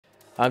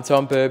I'm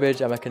Tom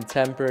Burbidge. I'm a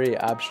contemporary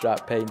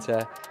abstract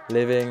painter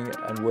living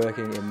and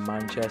working in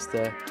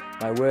Manchester.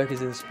 My work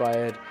is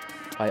inspired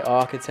by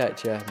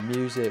architecture,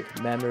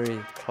 music, memory,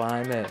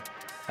 climate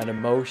and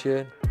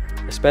emotion.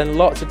 I spend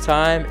lots of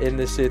time in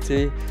the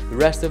city. The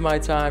rest of my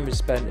time is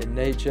spent in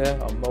nature,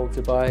 on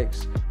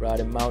motorbikes,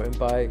 riding mountain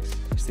bikes.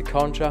 It's the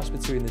contrast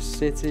between the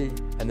city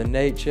and the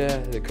nature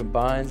that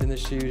combines in the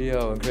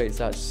studio and creates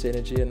that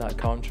synergy and that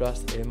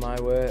contrast in my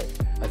work.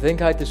 I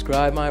think I'd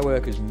describe my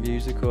work as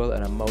musical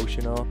and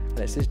emotional, and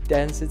it's this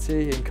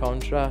density and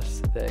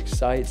contrast that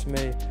excites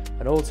me,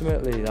 and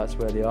ultimately that's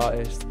where the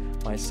artist,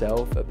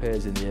 myself,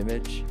 appears in the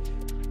image.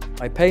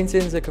 My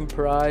paintings are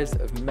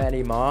comprised of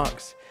many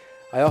marks.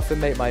 I often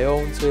make my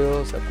own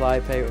tools,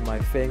 apply paint with my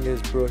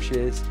fingers,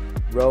 brushes,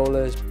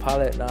 rollers,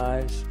 palette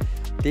knives,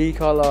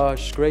 decollage,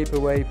 scrape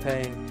away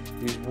paint,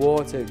 use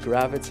water,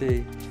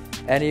 gravity.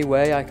 Any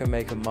way I can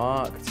make a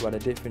mark to add a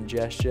different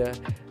gesture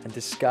and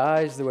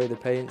disguise the way the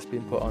paint's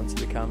been put onto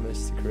the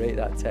canvas to create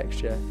that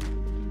texture.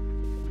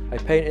 I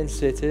paint in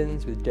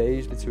sit-ins with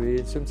days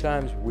between,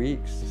 sometimes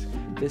weeks.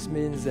 This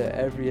means that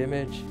every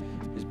image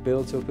is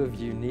built up of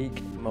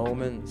unique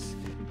moments.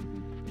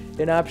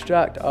 In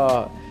abstract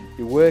art,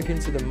 you work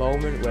into the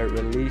moment where it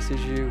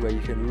releases you, where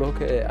you can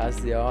look at it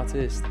as the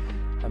artist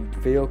and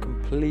feel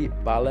complete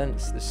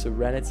balance, the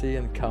serenity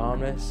and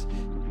calmness.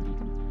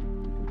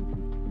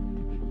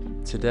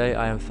 Today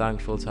I am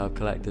thankful to have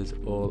collectors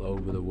all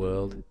over the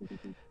world.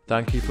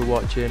 Thank you for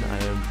watching. I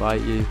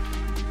invite you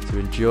to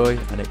enjoy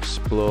and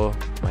explore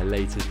my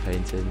latest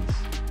paintings.